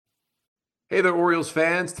Hey there, Orioles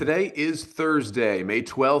fans. Today is Thursday, May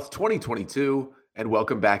 12th, 2022, and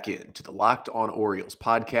welcome back in to the Locked On Orioles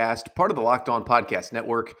podcast, part of the Locked On Podcast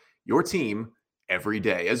Network, your team every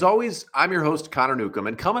day. As always, I'm your host, Connor Newcomb,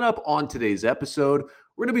 and coming up on today's episode,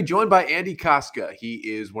 we're going to be joined by Andy Koska. He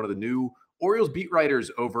is one of the new Orioles beat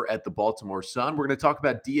writers over at the Baltimore Sun. We're going to talk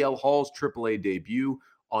about DL Hall's AAA debut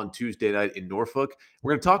on Tuesday night in Norfolk.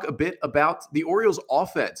 We're going to talk a bit about the Orioles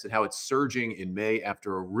offense and how it's surging in May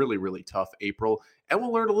after a really, really tough April. And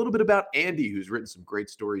we'll learn a little bit about Andy, who's written some great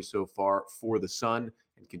stories so far for the Sun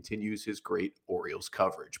and continues his great Orioles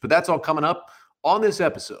coverage. But that's all coming up on this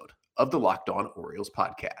episode of the Locked On Orioles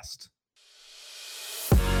podcast.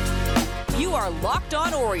 You are Locked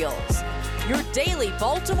On Orioles, your daily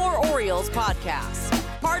Baltimore Orioles podcast.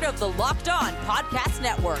 Part of the Locked On Podcast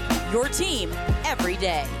Network, your team every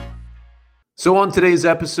day. So on today's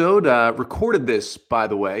episode, recorded this, by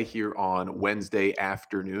the way, here on Wednesday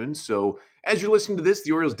afternoon. So as you're listening to this,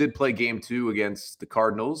 the Orioles did play game 2 against the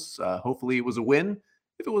Cardinals. Hopefully it was a win.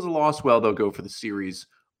 If it was a loss, well, they'll go for the series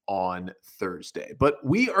on Thursday. But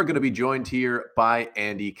we are going to be joined here by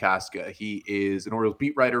Andy Koska. He is an Orioles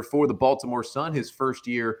beat writer for the Baltimore Sun, his first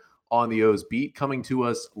year on the O's beat, coming to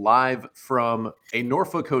us live from a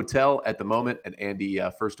Norfolk hotel at the moment. And Andy,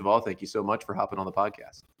 first of all, thank you so much for hopping on the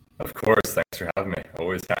podcast. Of course. Thanks for having me.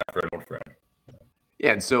 Always happy for an old friend.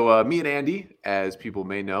 Yeah, and so me and Andy, as people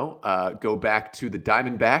may know, go back to the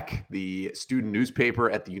Diamondback, the student newspaper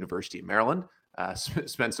at the University of Maryland.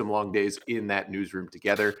 Spent some long days in that newsroom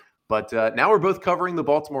together. But now we're both covering the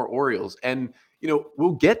Baltimore Orioles. And,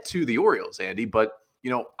 we'll get to the Orioles, Andy, but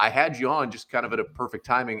I had you on just kind of at a perfect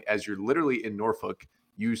timing as you're literally in Norfolk.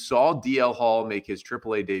 You saw DL Hall make his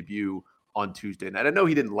AAA debut on Tuesday night. I know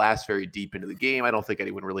he didn't last very deep into the game. I don't think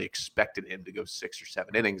anyone really expected him to go 6 or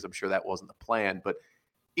 7 innings. I'm sure that wasn't the plan. But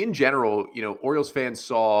in general, Orioles fans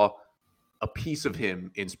saw a piece of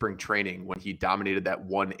him in spring training when he dominated that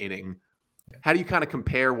 1 inning. How do you kind of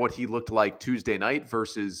compare what he looked like Tuesday night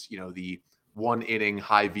versus, the 1 inning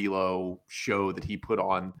high velo show that he put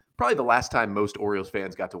on probably the last time most Orioles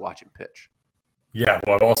fans got to watch him pitch? Yeah,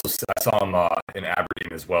 well, I saw him in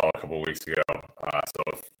Aberdeen as well a couple of weeks ago.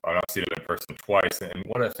 So I've not seen him in person twice. And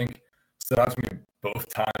what I think stood out to me both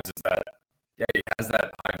times is that, yeah, he has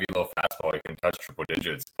that high velo fastball. He can touch triple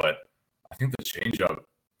digits. But I think the changeup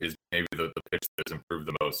is maybe the pitch that's improved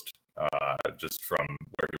the most just from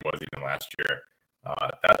where he was even last year.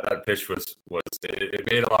 That pitch was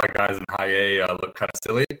it made a lot of guys in high A look kind of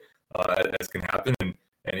silly, as can happen.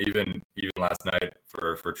 And even last night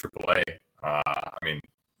for AAA,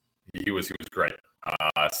 he was great.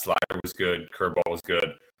 Slider was good, curveball was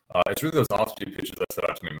good. It's really those off-speed pitches that stood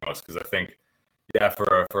out to me most because I think, yeah, for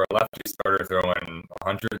a lefty starter throwing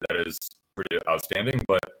 100, that is pretty outstanding.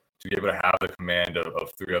 But to be able to have the command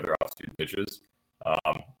of 3 other off-speed pitches,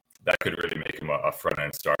 that could really make him a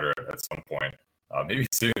front-end starter at some point, maybe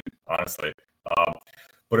soon, honestly.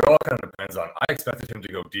 But it all kind of depends on. I expected him to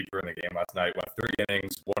go deeper in the game last night. Went 3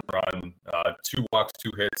 innings, 1 run, 2 walks, 2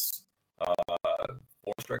 hits,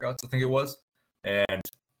 4 strikeouts, I think it was. And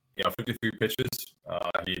 53 pitches.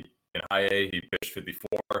 He in high A he pitched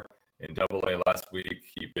 54. In Double A last week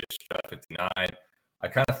he pitched 59. I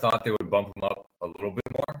kind of thought they would bump him up a little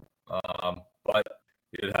bit more, but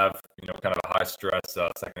he did have kind of a high stress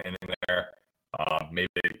second inning there. Maybe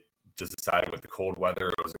they just decided with the cold weather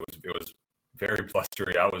it was very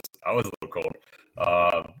blustery. I was a little cold.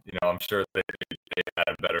 I'm sure they had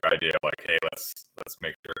a better idea. Like, hey, let's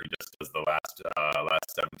make sure he just does the last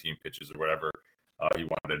 17 pitches or whatever he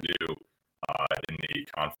wanted to do in the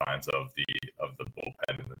confines of the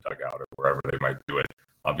bullpen in the dugout or wherever they might do it.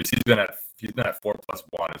 Because he's been at 4+1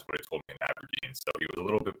 is what he told me in Aberdeen. So he was a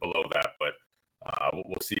little bit below that, but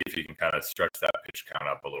we'll see if he can kind of stretch that pitch count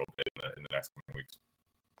up a little bit in the next coming weeks.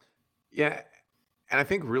 Yeah. And I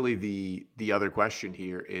think really the other question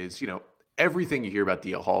here is, everything you hear about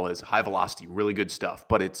DL Hall is high velocity, really good stuff,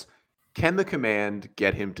 but it's, can the command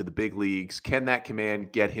get him to the big leagues? Can that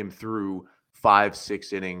command get him through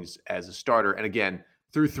 5-6 innings as a starter? And again,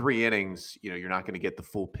 through 3 innings, you're not going to get the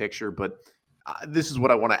full picture, but this is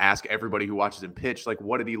what I want to ask everybody who watches him pitch. Like,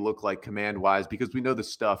 what did he look like command wise? Because we know the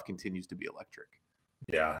stuff continues to be electric.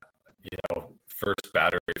 Yeah. First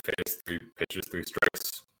batter, he faced 3 pitches, 3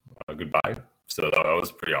 strikes, goodbye. So that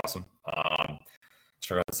was pretty awesome.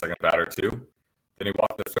 Struck out the second batter too. Then he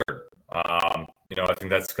walked the third. I think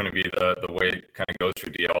that's going to be the way it kind of goes for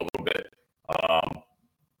DL a little bit.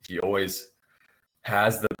 He always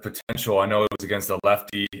has the potential. I know it was against a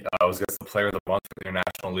lefty. It was against the Player of the Month for the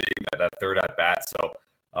International League, that third at bat. So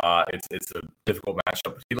it's a difficult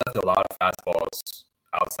matchup. But he left a lot of fastballs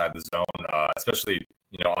outside the zone, especially,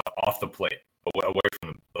 off the plate, away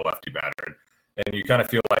from the lefty batter. And you kind of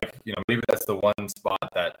feel like, maybe that's the one spot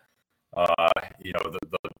that,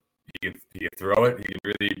 he can throw it. He can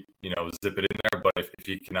really, zip it in there. But if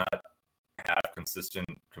he cannot have consistent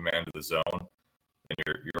command of the zone, then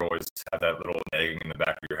you're always have that little nagging in the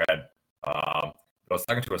back of your head. I was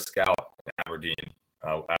talking to a scout in Aberdeen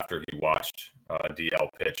after he watched DL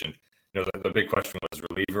pitch, and the big question was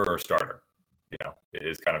reliever or starter. It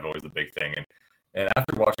is kind of always the big thing. And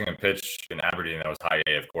after watching him pitch in Aberdeen, that was high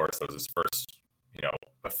A, of course. That was his first,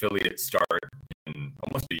 affiliate start in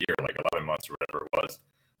almost a year, like 11 months or whatever it was.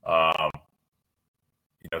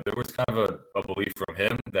 There was kind of a belief from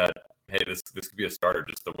him that, hey, this could be a starter,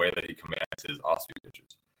 just the way that he commands his off-speed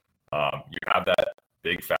pitches. You have that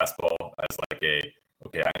big fastball as like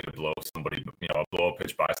okay, I need to blow somebody, a blow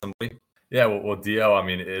pitch by somebody. Yeah, well, DL, I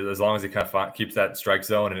mean, as long as he kind of keeps that strike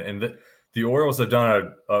zone, and the Orioles have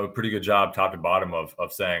done a pretty good job top to bottom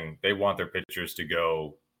of saying they want their pitchers to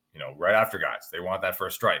go, right after guys. They want that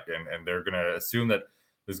first strike, and they're going to assume that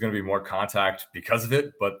there's going to be more contact because of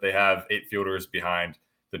it, but they have 8 fielders behind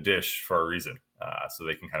the dish for a reason, so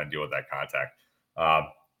they can kind of deal with that contact.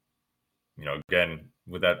 Again,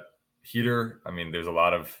 with that heater, I mean, there's a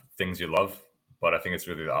lot of things you love, but I think it's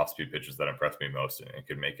really the off-speed pitches that impress me most, and it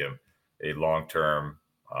could make him a long-term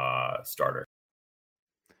starter.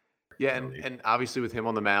 Yeah, and obviously with him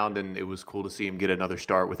on the mound, and it was cool to see him get another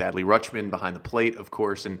start with Adley Rutschman behind the plate, of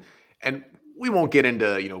course. And we won't get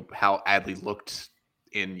into, how Adley looked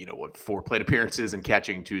in, 4 plate appearances and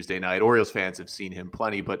catching Tuesday night. Orioles fans have seen him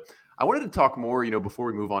plenty, but I wanted to talk more, before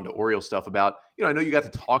we move on to Orioles stuff about, I know you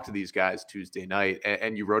got to talk to these guys Tuesday night,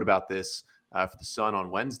 and you wrote about this for the Sun on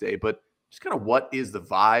Wednesday, but just kind of what is the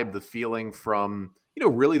vibe, the feeling from,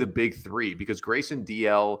 really the big 3, because Grayson,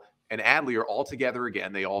 DL, and Adley are all together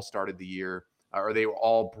again. They all started the year, or they were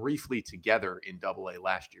all briefly together in AA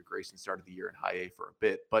last year. Grayson started the year in high A for a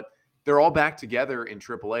bit, but they're all back together in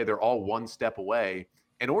AAA. They're all one step away.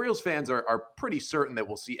 And Orioles fans are pretty certain that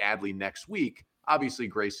we'll see Adley next week. Obviously,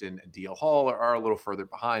 Grayson and DL Hall are a little further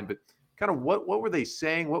behind, but kind of what were they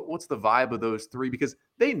saying? What's the vibe of those 3? Because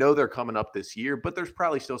they know they're coming up this year, but there's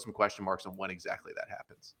probably still some question marks on when exactly that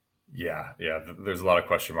happens. Yeah. There's a lot of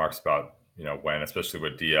question marks about, when, especially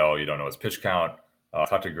with DL, you don't know his pitch count. I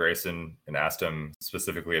talked to Grayson and asked him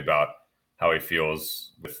specifically about how he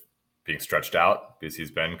feels with being stretched out, because he's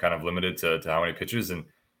been kind of limited to how many pitches. And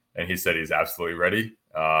he said he's absolutely ready.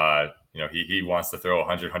 He wants to throw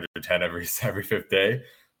 100, 110 every 5th day,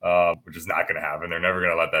 which is not going to happen. They're never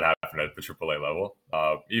going to let that happen at the AAA level.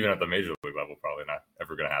 Even at the major league level, probably not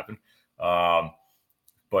ever going to happen.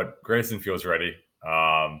 But Grayson feels ready.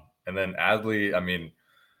 And then Adley, I mean,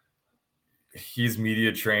 he's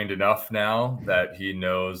media trained enough now that he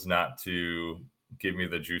knows not to give me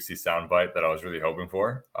the juicy soundbite that I was really hoping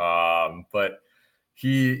for. But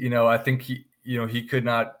he, I think he could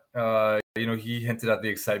not, he hinted at the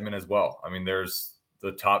excitement as well. I mean, there's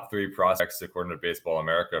the top 3 prospects, according to Baseball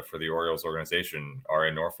America, for the Orioles organization are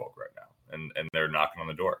in Norfolk right now, and they're knocking on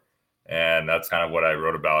the door. And that's kind of what I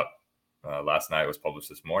wrote about last night. It was published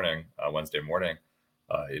this morning, Wednesday morning.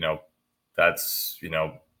 That's,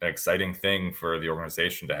 an exciting thing for the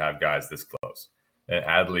organization to have guys this close. And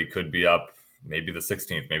Adley could be up maybe the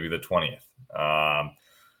 16th, maybe the 20th.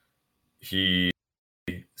 He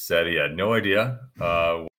said he had no idea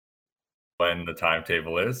when the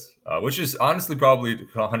timetable is, which is honestly probably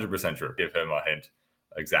 100% true. Give him a hint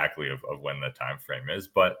exactly of when the time frame is.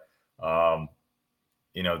 But,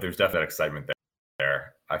 there's definite excitement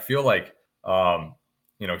there. I feel like,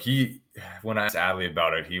 when I asked Adley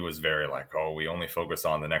about it, he was very like, oh, we only focus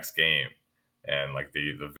on the next game and like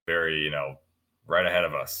the very, right ahead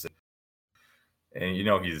of us. And,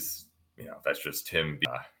 he's, that's just him,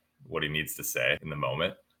 what he needs to say in the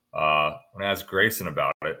moment. When I asked Grayson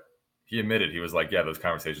about it, he admitted, he was like, yeah, those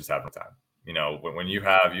conversations happen all the time. When you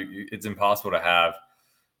have, it's impossible to have,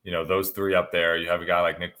 those 3 up there. You have a guy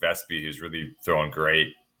like Nick Vespi, who's really throwing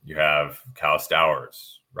great. You have Kyle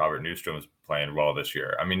Stowers, Robert Newstrom's playing well this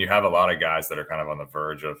year. I mean, you have a lot of guys that are kind of on the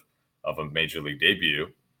verge of a major league debut.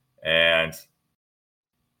 And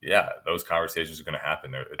yeah, those conversations are going to happen.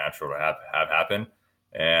 They're natural to have happen.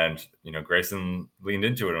 And, Grayson leaned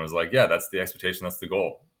into it and was like, yeah, that's the expectation. That's the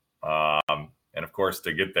goal. And of course,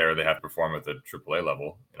 to get there, they have to perform at the AAA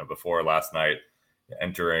level. Before last night,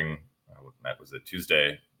 entering, that was it,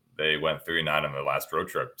 Tuesday, they went 3-9 on their last road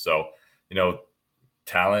trip. So,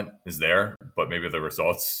 talent is there, but maybe the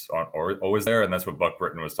results aren't always there. And that's what Buck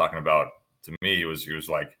Britton was talking about to me. He was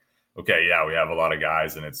like, okay, yeah, we have a lot of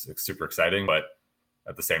guys and it's super exciting, but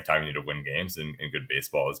at the same time, you need to win games, and good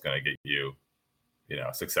baseball is going to get you,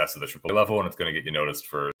 success at the AAA level, and it's going to get you noticed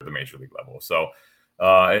for the major league level. So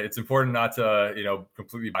it's important not to,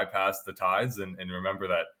 completely bypass the Tides and remember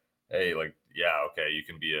that, hey, like, yeah, okay, you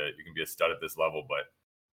can be a stud at this level, but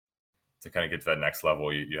to kind of get to that next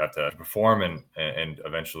level, you have to perform and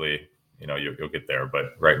eventually, you'll get there.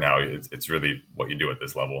 But right now it's really what you do at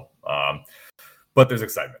this level. But there's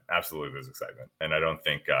excitement. Absolutely, there's excitement. And I don't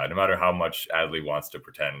think, no matter how much Adley wants to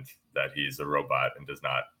pretend that he's a robot and does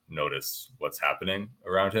not notice what's happening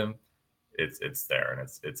around him, it's there and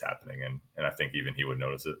it's happening. And I think even he would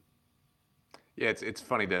notice it. Yeah, it's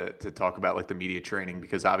funny to talk about like the media training,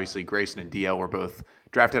 because obviously Grayson and DL were both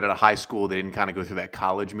drafted at a high school. They didn't kind of go through that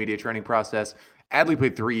college media training process. Adley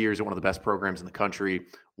played 3 years at one of the best programs in the country,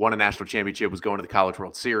 won a national championship, was going to the College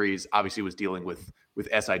World Series, obviously was dealing with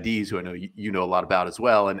SIDs, who I know you know a lot about as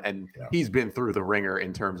well. And yeah, he's been through the ringer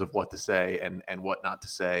in terms of what to say and what not to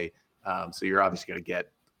say. So you're obviously going to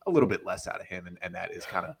get a little bit less out of him. And that is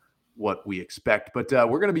kind of what we expect. But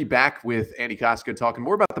we're going to be back with Andy Koska talking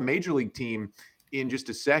more about the Major League team in just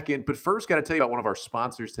a second. But first, got to tell you about one of our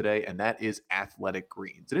sponsors today, and that is Athletic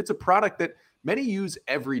Greens. And it's a product that many use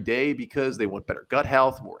every day because they want better gut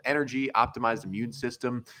health, more energy, optimized immune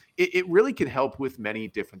system. It really can help with many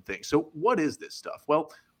different things. So what is this stuff?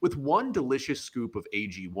 Well, with one delicious scoop of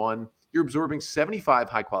AG1, you're absorbing 75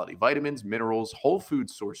 high-quality vitamins, minerals, whole food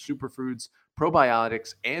source superfoods,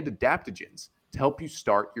 probiotics, and adaptogens to help you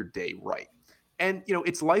start your day right. And,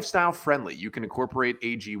 it's lifestyle friendly. You can incorporate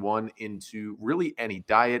AG1 into really any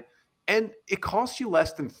diet, and it costs you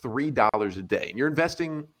less than $3 a day. And you're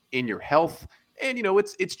investing in your health. And,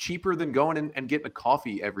 it's cheaper than going and getting a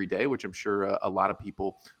coffee every day, which I'm sure a lot of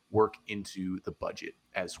people work into the budget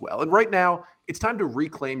as well. And right now, it's time to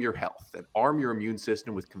reclaim your health and arm your immune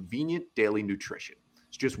system with convenient daily nutrition.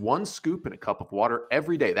 It's just one scoop in a cup of water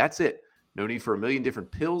every day. That's it. No need for a million different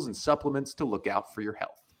pills and supplements to look out for your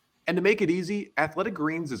health. And to make it easy, Athletic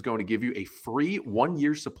Greens is going to give you a free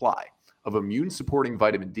 1-year supply of immune-supporting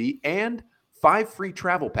vitamin D and 5 free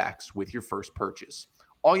travel packs with your first purchase.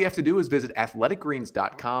 All you have to do is visit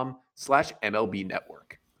athleticgreens.com/MLB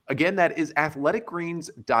Network. Again, that is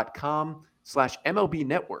athleticgreens.com/MLB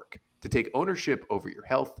Network to take ownership over your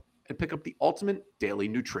health and pick up the ultimate daily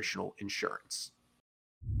nutritional insurance.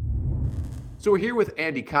 So we're here with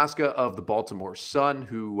Andy Koska of the Baltimore Sun,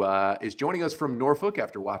 who is joining us from Norfolk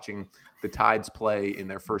after watching the Tides play in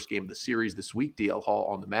their first game of the series this week, DL Hall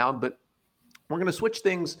on the mound. But we're going to switch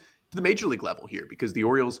things to the Major League level here because the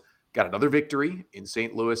Orioles got another victory in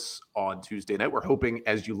St. Louis on Tuesday night. We're hoping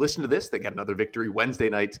as you listen to this, they got another victory Wednesday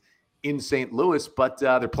night in St. Louis, but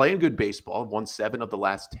they're playing good baseball, won 7 of the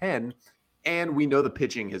last 10. And we know the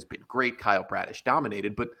pitching has been great. Kyle Bradish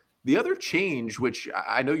dominated, but the other change, which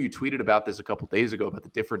I know you tweeted about this a couple days ago, about the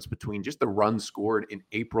difference between just the runs scored in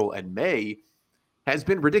April and May, has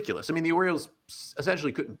been ridiculous. I mean, the Orioles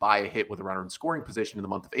essentially couldn't buy a hit with a runner in scoring position in the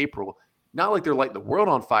month of April. Not like they're lighting the world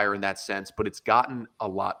on fire in that sense, but it's gotten a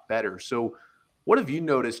lot better. So what have you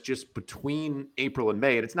noticed just between April and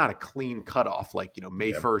May? And it's not a clean cutoff like,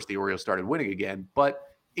 May 1st, the Orioles started winning again. But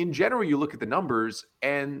in general, you look at the numbers,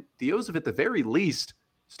 and the O's have at the very least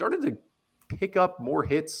started to pick up more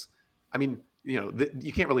hits. I mean,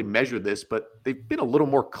 you can't really measure this, but they've been a little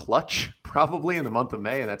more clutch probably in the month of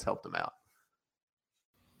May, and that's helped them out.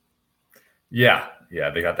 Yeah,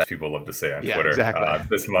 they got that. People love to say on Twitter exactly.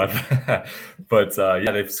 This month. But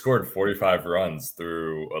they've scored 45 runs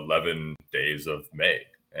through 11 days of May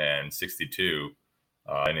and 62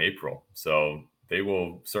 in April. So they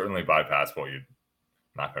will certainly bypass,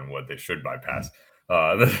 knock on wood, they should bypass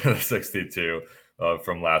the 62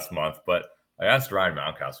 from last month. But I asked Ryan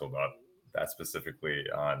Mountcastle about that specifically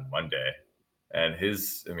on Monday, and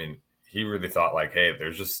he really thought like, hey,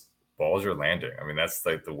 there's just balls are landing. I mean, that's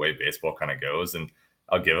like the way baseball kind of goes, and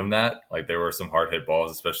I'll give him that. Like, there were some hard hit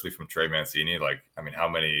balls, especially from Trey Mancini. Like, I mean, how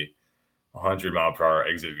many 100-mile-per-hour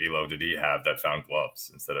exit velo did he have that found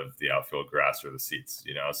gloves instead of the outfield grass or the seats?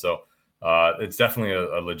 So it's definitely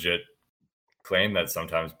a legit claim that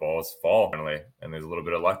sometimes balls fall finally, and there's a little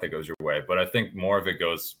bit of luck that goes your way. But I think more of it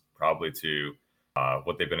goes probably to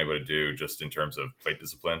what they've been able to do just in terms of plate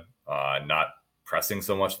discipline, not pressing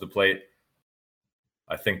so much to the plate.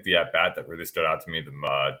 I think the at-bat that really stood out to me,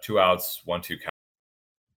 the 2 outs, 1-2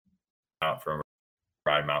 count from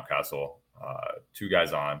Ryan Mountcastle, 2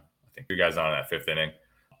 guys on, I think 3 guys on in that 5th inning.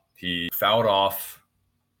 He fouled off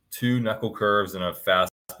 2 knuckle curves and a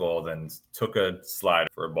fastball, then took a slide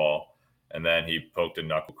for a ball, and then he poked a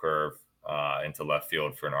knuckle curve into left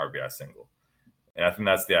field for an RBI single. And I think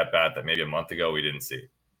that's the at-bat that maybe a month ago we didn't see.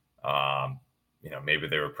 Maybe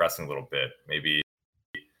they were pressing a little bit. Maybe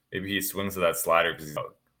he swings to that slider because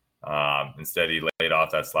Instead, he laid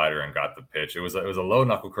off that slider and got the pitch. It was a low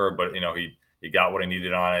knuckle curve, but he got what he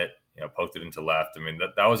needed on it. Poked it into left. I mean,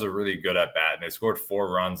 that was a really good at bat, and they scored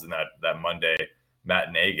 4 runs in that Monday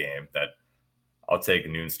matinee game. That I'll take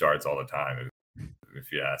noon starts all the time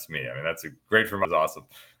if you ask me. I mean, that's great for me. It was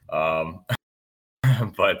awesome.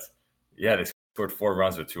 But yeah, they scored 4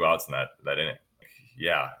 runs with 2 outs in that inning.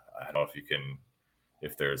 Yeah, I don't know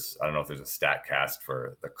if there's a stat cast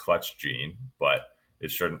for the clutch gene, but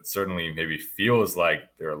it certainly maybe feels like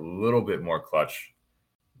they're a little bit more clutch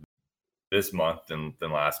this month than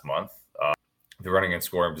last month. The running and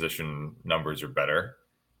scoring position numbers are better.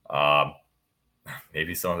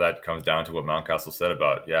 Maybe some of that comes down to what Mountcastle said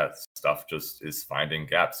about, stuff just is finding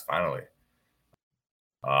gaps finally.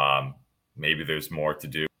 Maybe there's more to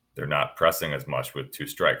do. They're not pressing as much with 2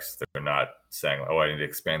 strikes. They're not saying, I need to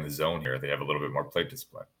expand the zone here. They have a little bit more plate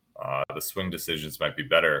discipline. The swing decisions might be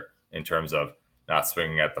better in terms of not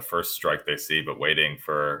swinging at the first strike they see, but waiting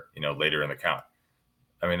for, later in the count.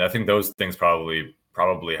 I mean, I think those things probably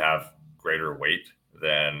have greater weight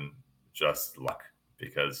than just luck,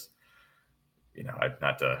 because,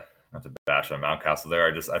 not to bash on Mountcastle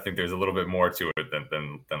there. I think there's a little bit more to it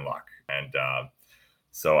than luck. And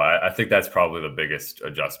so I think that's probably the biggest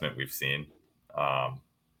adjustment we've seen.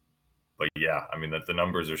 But yeah, I mean, the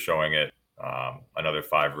numbers are showing it. Another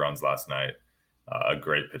 5 runs last night, a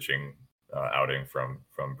great pitching outing from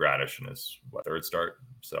Bradish in his 3rd start.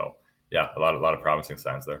 So yeah, a lot of promising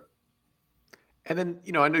signs there. And then,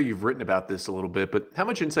 I know you've written about this a little bit, but how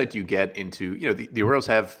much insight do you get into, the Orioles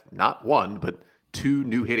have not 1, but 2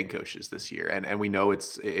 new hitting coaches this year. And we know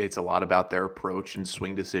it's a lot about their approach and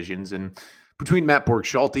swing decisions. And between Matt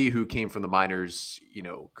Borg-Schulte, who came from the minors,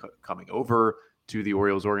 coming over to the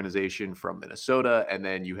Orioles organization from Minnesota, and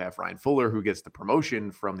then you have Ryan Fuller, who gets the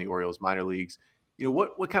promotion from the Orioles minor leagues.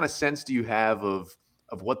 What kind of sense do you have of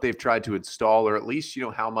what they've tried to install, or at least,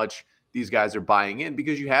 how much these guys are buying in?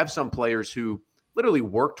 Because you have some players who literally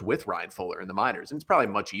worked with Ryan Fuller in the minors, and it's probably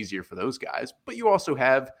much easier for those guys. But you also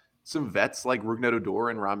have some vets like Rougned Odor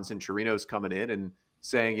and Robinson Chirinos coming in and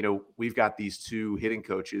saying, we've got these 2 hitting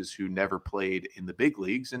coaches who never played in the big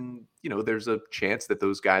leagues. And, there's a chance that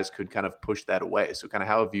those guys could kind of push that away. So kind of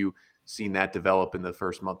how have you seen that develop in the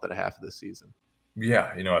first month and a half of the season?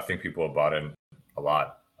 Yeah, I think people have bought in a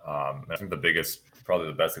lot. I think probably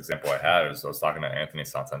the best example I had is I was talking to Anthony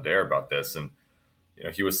Santander about this. And,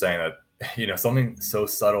 he was saying that, something so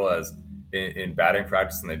subtle as in batting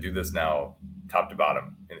practice, and they do this now top to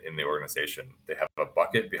bottom in the organization. They have a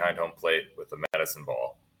bucket behind home plate with a medicine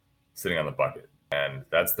ball sitting on the bucket, and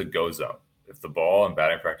that's the go zone. If the ball in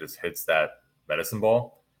batting practice hits that medicine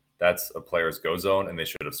ball, that's a player's go zone, and they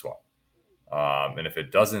should have swung. And if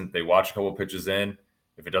it doesn't, they watch a couple pitches in.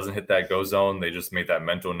 If it doesn't hit that go zone, they just make that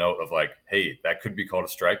mental note of like, hey, that could be called a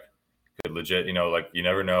strike. Could legit, you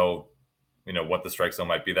never know, what the strike zone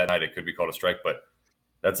might be that night. It could be called a strike, but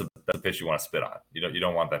that's a pitch you want to spit on. You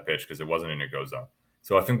don't want that pitch because it wasn't in your go zone.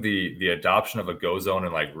 So I think the adoption of a go zone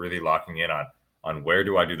and like really locking in on where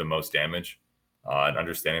do I do the most damage, and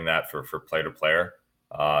understanding that for player to player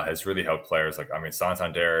has really helped players. Like, I mean,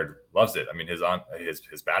 Santander loves it. I mean, his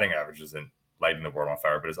batting average isn't lighting the world on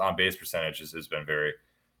fire, but his on base percentage has been very,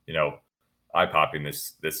 eye popping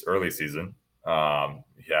this early season.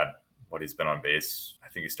 He had he's been on base. I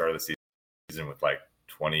think he started the season with like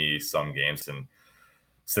 20 some games, and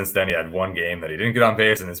since then he had 1 game that he didn't get on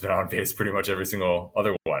base, and has been on base pretty much every single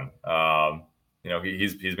other one.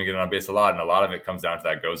 He's been getting on base a lot, and a lot of it comes down to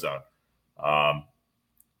that go zone.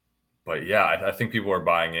 But yeah, I think people are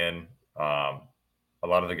buying in. A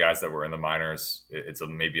lot of the guys that were in the minors, it's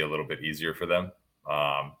maybe a little bit easier for them.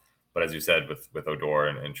 But as you said, with Odor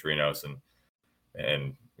and Chirinos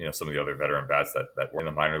and some of the other veteran bats that were in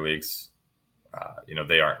the minor leagues,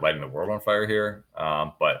 they aren't lighting the world on fire here.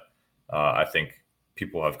 But I think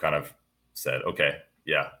people have kind of said, okay,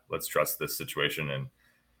 yeah, let's trust this situation. And,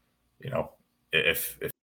 if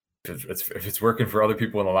it's working for other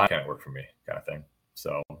people in the line, can it work for me, kind of thing.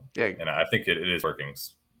 So, yeah, and I think it is working.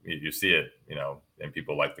 You see it, and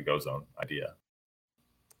people like the go zone idea.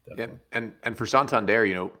 Definitely. And for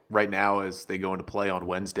Santander, right now as they go into play on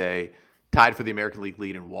Wednesday, tied for the American League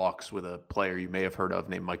lead in walks with a player you may have heard of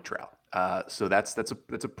named Mike Trout. So that's a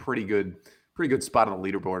pretty good spot on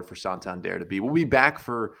the leaderboard for Santander to be. We'll be back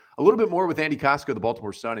for a little bit more with Andy Costco of the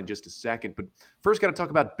Baltimore Sun in just a second. But first, got to talk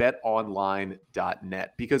about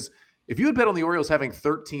betonline.net, because if you had bet on the Orioles having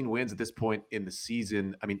 13 wins at this point in the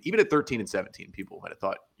season, I mean, even at 13-17, people might have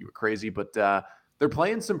thought you were crazy. But they're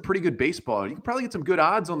playing some pretty good baseball. You can probably get some good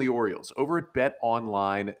odds on the Orioles over at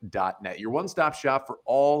betonline.net, your one-stop shop for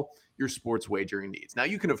all your sports wagering needs. Now,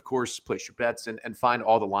 you can, of course, place your bets and find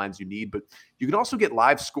all the lines you need, but you can also get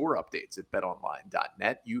live score updates at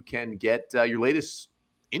betonline.net. You can get your latest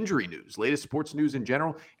injury news, latest sports news in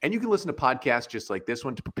general, and you can listen to podcasts just like this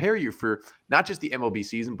one to prepare you for not just the MLB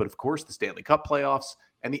season, but of course the Stanley Cup playoffs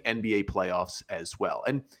and the NBA playoffs as well.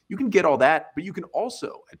 And you can get all that, but you can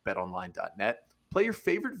also at betonline.net play your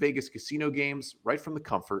favorite Vegas casino games right from the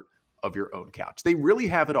comfort of your own couch. They really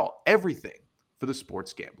have it all, everything for the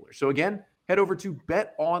sports gambler. So again, head over to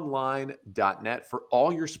betonline.net for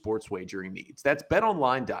all your sports wagering needs. That's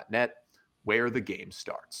betonline.net, where the game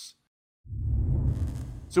starts.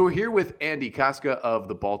 So we're here with Andy Koska of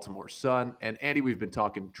the Baltimore Sun. And Andy, we've been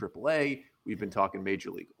talking AAA, we've been talking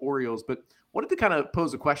Major League Orioles, but wanted to kind of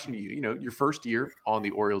pose a question to you. You know, your first year on the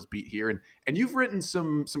Orioles beat here, and you've written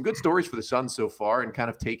some good stories for the Sun so far, and kind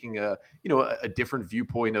of taking a different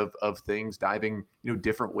viewpoint of things, diving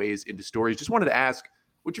different ways into stories. Just wanted to ask,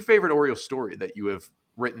 what's your favorite Orioles story that you have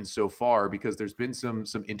written so far? Because there's been some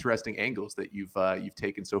interesting angles that you've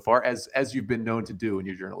taken so far, as you've been known to do in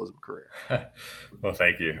your journalism career. Well,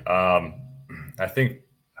 thank you. I think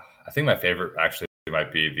my favorite actually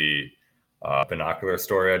might be the binocular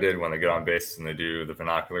story I did when they get on base and they do the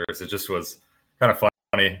binoculars. It just was kind of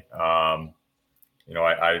funny.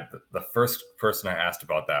 The first person I asked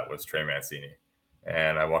about that was Trey Mancini,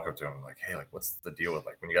 and I walk up to him like, "Hey, like, what's the deal with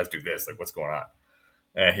when you guys do this? Like, what's going on?"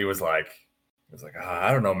 And he was like,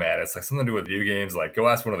 I don't know, man. It's like something to do with video games. Like, go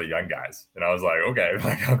ask one of the young guys. And I was like, okay,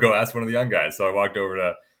 I'll go ask one of the young guys. So I walked over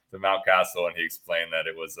to Mountcastle, and he explained that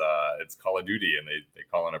it was it's Call of Duty, and they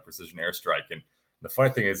call it a precision airstrike. And the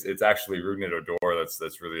funny thing is, it's actually Rougned Odor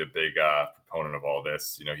that's really a big proponent of all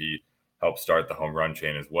this. You know, he helped start the home run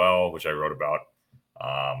chain as well, which I wrote about.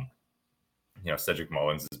 Cedric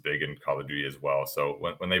Mullins is big in Call of Duty as well. So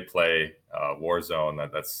when they play Warzone,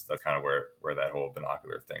 that's kind of where that whole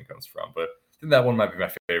binocular thing comes from. But I think that one might be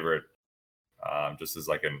my favorite. Just as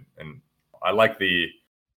like I like the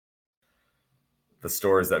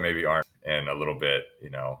stories that maybe aren't in a little bit,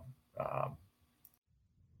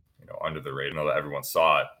 under the radar. I know that everyone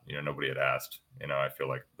saw it. Nobody had asked. I feel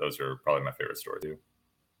like those are probably my favorite stories too.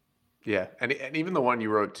 Yeah, and even the one you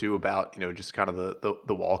wrote too about just kind of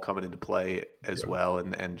the wall coming into play as well,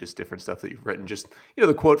 and just different stuff that you've written. Just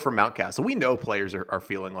the quote from Mountcastle. We know players are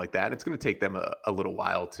feeling like that. It's going to take them a little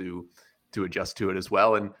while to adjust to it as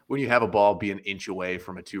well. And when you have a ball be an inch away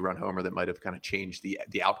from a 2-run homer that might have kind of changed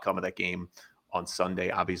the outcome of that game on Sunday,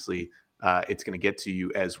 obviously it's going to get to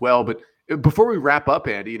you as well. But before we wrap up,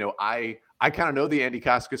 Andy, I kind of know the Andy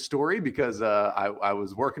Koska story because I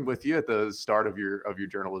was working with you at the start of your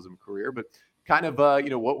journalism career. But kind of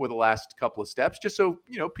what were the last couple of steps, just so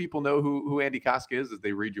people know who Andy Koska is as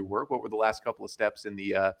they read your work? What were the last couple of steps in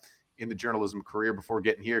the journalism career before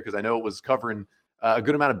getting here? Because I know it was covering a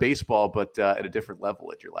good amount of baseball, but at a different level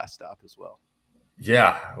at your last stop as well.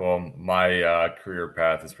 Yeah, well, my career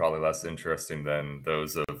path is probably less interesting than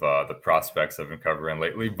those of the prospects I've been covering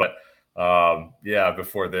lately. But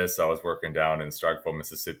before this, I was working down in Starkville,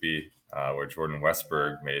 Mississippi, where Jordan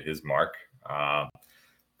Westberg made his mark.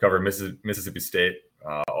 Covered Mississippi State,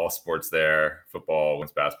 all sports there: football,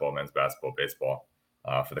 women's basketball, men's basketball, baseball,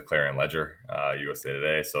 for the Clarion Ledger, USA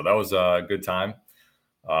Today. So that was a good time.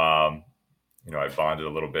 I bonded a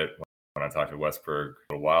little bit when I talked to Westberg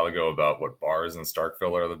a little while ago about what bars in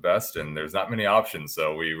Starkville are the best, and there's not many options.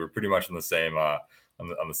 So we were pretty much on the same on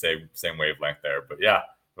the same wavelength there. But yeah,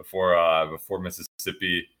 before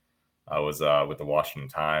Mississippi, I was with the Washington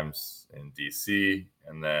Times in DC,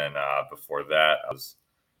 and then before that, I was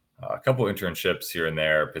a couple internships here and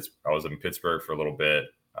there. I was in Pittsburgh for a little bit,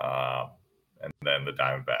 and then the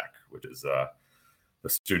Diamondback, which is the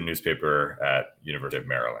student newspaper at University of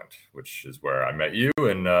Maryland, which is where I met you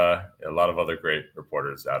and a lot of other great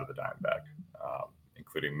reporters out of the Diamondback,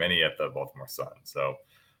 including many at the Baltimore Sun. So,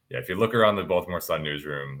 yeah, if you look around the Baltimore Sun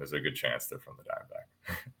newsroom, there's a good chance they're from the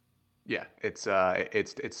Diamondback. Yeah, it's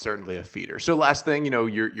certainly a feeder. So last thing,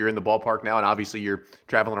 you're in the ballpark now, and obviously you're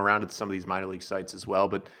traveling around to some of these minor league sites as well.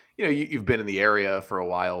 But you've been in the area for a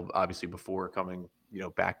while, obviously before coming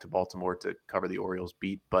back to Baltimore to cover the Orioles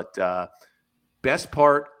beat. But best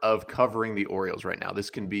part of covering the Orioles right now, this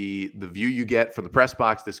can be the view you get from the press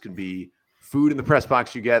box. This can be food in the press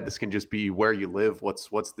box you get. This can just be where you live. What's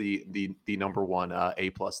the number one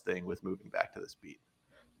A+ thing with moving back to this beat?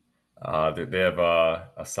 They have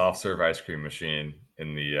a soft serve ice cream machine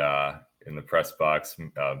in the press box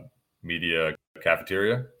media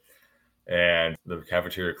cafeteria, and the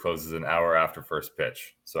cafeteria closes an hour after first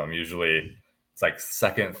pitch. So it's like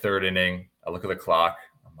second, third inning, I look at the clock.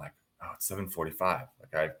 I'm like, oh, it's 7:45.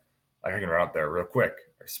 Like I can run up there real quick.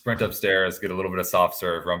 I sprint upstairs, get a little bit of soft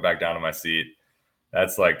serve, run back down to my seat.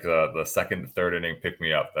 That's like the second, third inning pick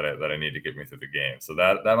me up that I need to get me through the game. So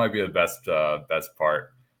that might be the best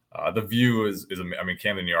part. The view is I mean,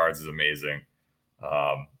 Camden Yards is amazing.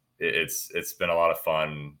 It's been a lot of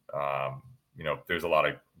fun. There's a lot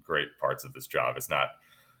of great parts of this job. It's not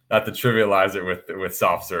to trivialize it with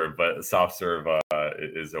soft serve, but soft serve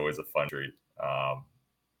is always a fun treat.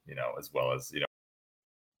 As well as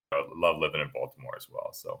I love living in Baltimore as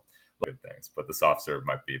well. So good things, but the soft serve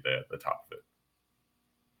might be the top of it.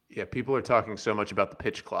 Yeah, people are talking so much about the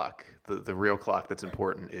pitch clock. The real clock that's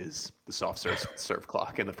important is the soft serve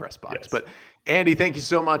clock in the press box. Yes. But Andy, thank you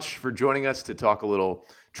so much for joining us to talk a little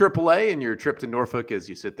AAA and your trip to Norfolk as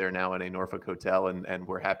you sit there now in a Norfolk hotel. And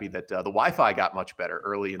we're happy that the Wi-Fi got much better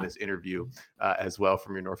early in this interview as well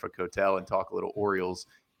from your Norfolk hotel, and talk a little Orioles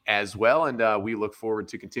as well. And we look forward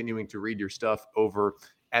to continuing to read your stuff over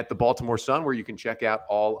at the Baltimore Sun, where you can check out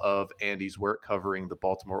all of Andy's work covering the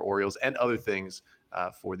Baltimore Orioles and other things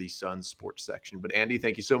for the Sun sports section. But Andy,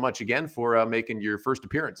 thank you so much again for making your first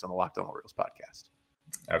appearance on the Locked On Orioles podcast.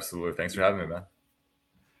 Absolutely. Thanks for having me, man.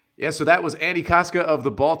 Yeah, so that was Andy Koska of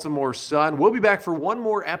the Baltimore Sun. We'll be back for one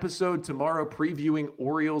more episode tomorrow previewing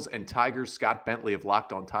Orioles and Tigers. Scott Bentley of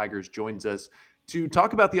Locked On Tigers joins us to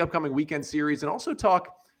talk about the upcoming weekend series, and also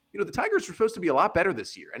talk, the Tigers are supposed to be a lot better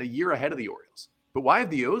this year and a year ahead of the Orioles. But why have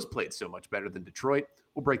the O's played so much better than Detroit?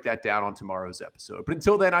 We'll break that down on tomorrow's episode. But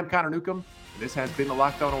until then, I'm Connor Newcomb, and this has been the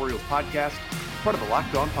Locked On Orioles podcast, part of the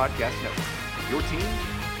Locked On Podcast Network. Your team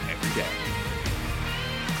every day.